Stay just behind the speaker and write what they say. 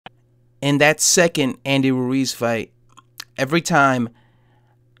in that second Andy Ruiz fight, every time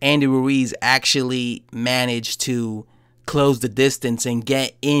Andy Ruiz actually managed to close the distance and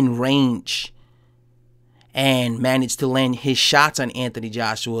get in range and managed to land his shots on Anthony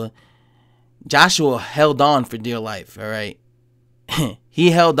Joshua, Joshua held on for dear life, all right?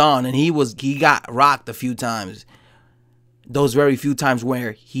 He held on, and he got rocked a few times. Those very few times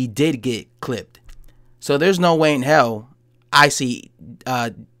where he did get clipped. So there's no way in hell I see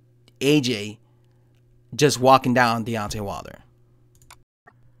AJ just walking down Deontay Wilder.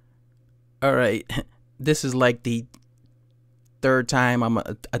 All right, this is like the third time I'm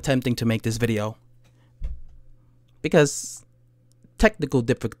attempting to make this video because technical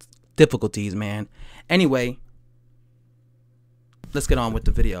difficulties, man. Anyway, let's get on with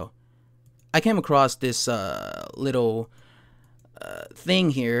the video. I came across this little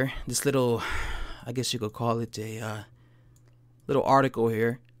thing here, this little, I guess you could call it a little article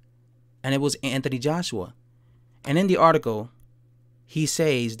here, and it was Anthony Joshua. And in the article, he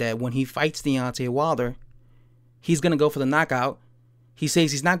says that when he fights Deontay Wilder, he's going to go for the knockout. He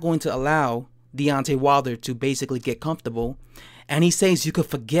says he's not going to allow Deontay Wilder to basically get comfortable. And he says you could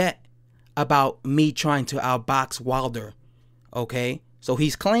forget about me trying to outbox Wilder. Okay? So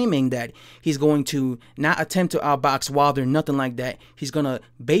he's claiming that he's going to not attempt to outbox Wilder, nothing like that. He's going to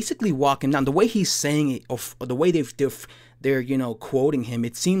basically walk him down. The way he's saying it, or the way they're you know, quoting him,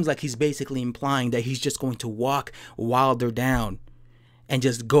 it seems like he's basically implying that he's just going to walk Wilder down and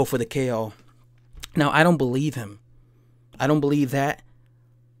just go for the KO. Now, I don't believe him. I don't believe that.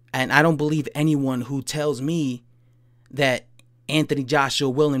 And I don't believe anyone who tells me that Anthony Joshua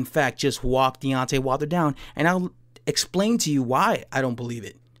will, in fact, just walk Deontay Wilder down. And I'll explain to you why I don't believe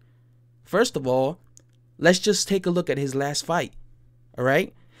it. First of all, let's just take a look at his last fight. All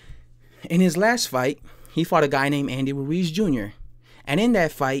right? In his last fight, he fought a guy named Andy Ruiz Jr. And in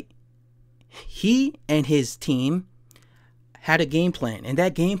that fight, he and his team had a game plan. And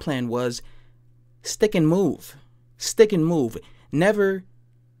that game plan was stick and move. Stick and move. Never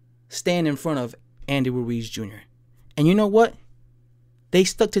stand in front of Andy Ruiz Jr. And you know what? They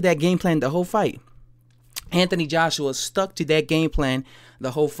stuck to that game plan the whole fight. Anthony Joshua stuck to that game plan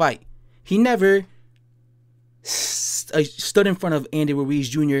the whole fight. He never stood in front of Andy Ruiz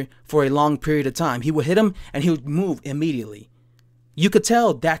Jr. for a long period of time. He would hit him and he would move immediately. You could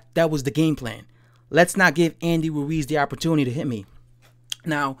tell that was the game plan. Let's not give Andy Ruiz the opportunity to hit me.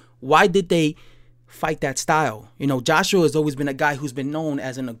 Now, why did they fight that style? You know, Joshua has always been a guy who's been known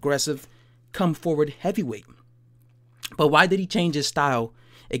as an aggressive, come-forward heavyweight. But why did he change his style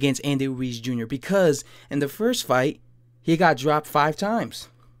against Andy Ruiz Jr.? Because in the first fight, he got dropped 5 times.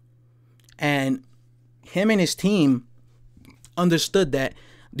 And him and his team understood that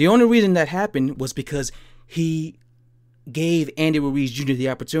the only reason that happened was because he gave Andy Ruiz Jr. the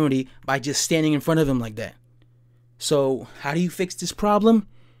opportunity by just standing in front of him like that. So how do you fix this problem?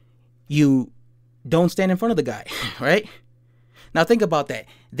 You don't stand in front of the guy, right? Now think about that.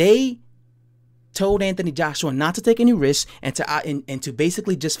 They told Anthony Joshua not to take any risks and to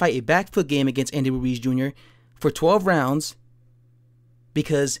basically just fight a back foot game against Andy Ruiz Jr. for 12 rounds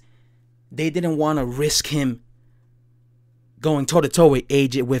because they didn't want to risk him going toe-to-toe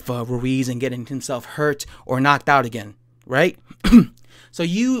with Ruiz and getting himself hurt or knocked out again, right? So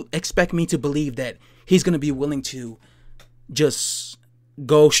you expect me to believe that he's going to be willing to just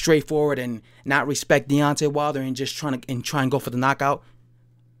go straight forward and not respect Deontay Wilder and just try and go for the knockout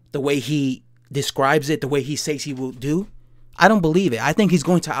the way he describes it, the way he says he will do? I don't believe it. I think he's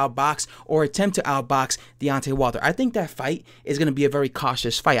going to outbox or attempt to outbox Deontay Wilder. I think that fight is going to be a very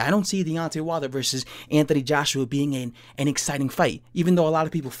cautious fight. I don't see Deontay Wilder versus Anthony Joshua being an exciting fight, even though a lot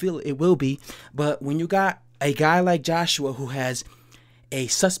of people feel it will be. But when you got a guy like Joshua who has a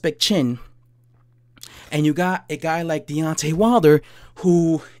suspect chin, and you got a guy like Deontay Wilder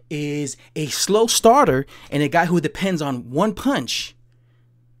who is a slow starter and a guy who depends on one punch,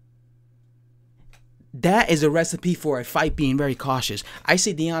 that is a recipe for a fight being very cautious. I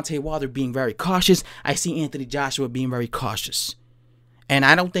see Deontay Wilder being very cautious. I see Anthony Joshua being very cautious. And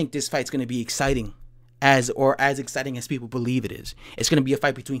I don't think this fight's going to be exciting as exciting as people believe it is. It's going to be a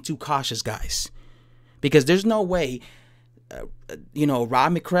fight between two cautious guys. Because there's no way, Rob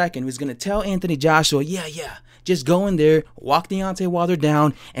McCracken was going to tell Anthony Joshua, yeah, just go in there, walk Deontay Wilder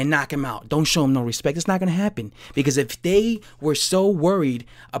down, and knock him out. Don't show him no respect. It's not going to happen. Because if they were so worried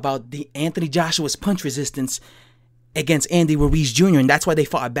about the Anthony Joshua's punch resistance against Andy Ruiz Jr., and that's why they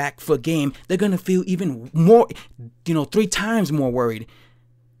fought a back foot game, they're going to feel even more, 3 times more worried,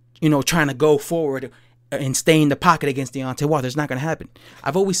 trying to go forward and stay in the pocket against Deontay Wilder. It's not going to happen.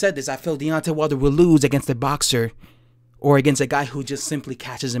 I've always said this. I feel Deontay Wilder will lose against a boxer or against a guy who just simply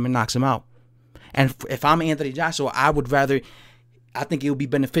catches him and knocks him out. And if I'm Anthony Joshua, I think it would be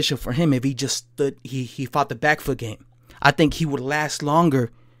beneficial for him if he just stood, he fought the back foot game. I think he would last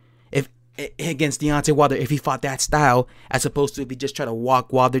longer if against Deontay Wilder if he fought that style, as opposed to if he just try to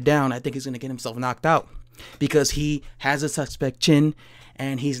walk Wilder down. I think he's going to get himself knocked out because he has a suspect chin,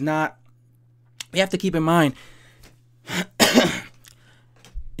 and he's not. You have to keep in mind,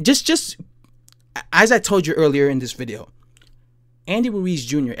 just as I told you earlier in this video, Andy Ruiz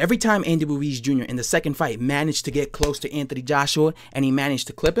Jr., every time Andy Ruiz Jr. in the second fight managed to get close to Anthony Joshua and he managed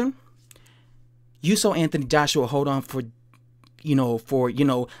to clip him, you saw Anthony Joshua hold on for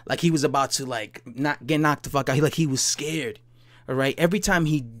like he was about to like not get knocked the fuck out. He was scared. All right. Every time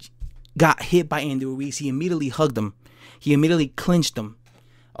he got hit by Andy Ruiz, he immediately hugged him. He immediately clinched him.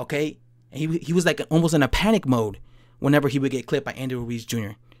 Okay. And he was like almost in a panic mode whenever he would get clipped by Andy Ruiz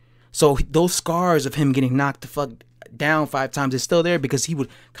Jr. So those scars of him getting knocked the fuck down 5 times is still there because he would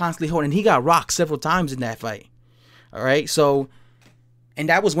constantly hold, and he got rocked several times in that fight. All right. So, and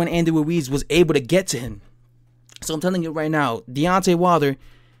that was when Andy Ruiz was able to get to him. So I'm telling you right now, Deontay Wilder,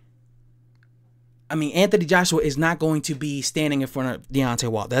 Anthony Joshua is not going to be standing in front of Deontay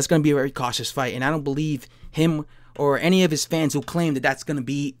Wilder. That's going to be a very cautious fight, and I don't believe him or any of his fans who claim that that's going to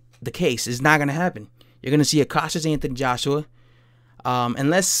be the case. It's not going to happen. You're going to see a cautious Anthony Joshua,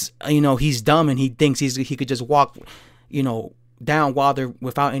 unless he's dumb and he thinks he could just walk, down Wilder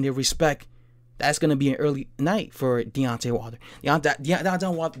without any respect. That's going to be an early night for Deontay Wilder.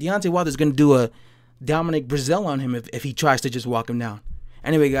 Deontay Wilder is going to do a Dominic Brazil on him if he tries to just walk him down.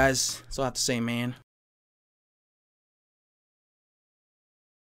 Anyway, guys, that's all I have to say, man.